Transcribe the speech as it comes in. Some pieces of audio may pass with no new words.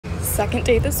second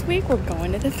day this week, we're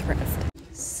going to the thrift.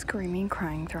 Screaming,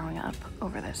 crying, throwing up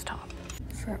over this top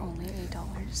for only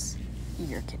 $8.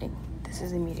 You're kidding. This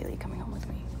is immediately coming home with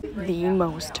me. The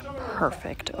most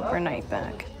perfect overnight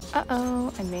bag.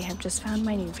 Uh-oh, I may have just found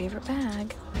my new favorite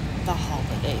bag. The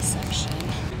holiday section.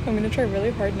 I'm gonna try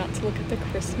really hard not to look at the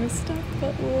Christmas stuff,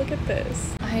 but look at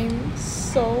this. I'm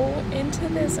so into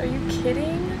this. Are you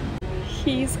kidding?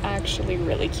 He's actually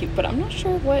really cute, but I'm not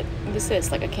sure what this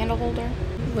is, like a candle holder.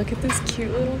 Look at this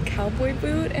cute little cowboy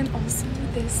boot and also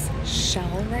this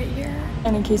shell right here.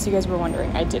 And in case you guys were wondering,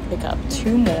 I did pick up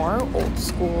 2 more old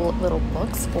school little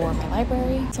books for my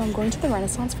library. So I'm going to the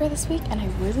Renaissance Fair this week and I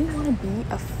really want to be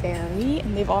a fairy,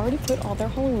 and they've already put all their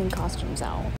Halloween costumes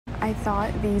out. I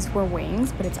thought these were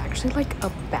wings, but it's actually like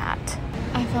a bat.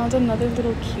 I found another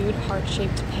little cute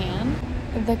heart-shaped pan.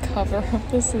 The cover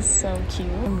of this is so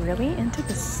cute. I'm really into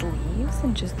the sleeves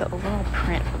and just the overall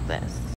print of this.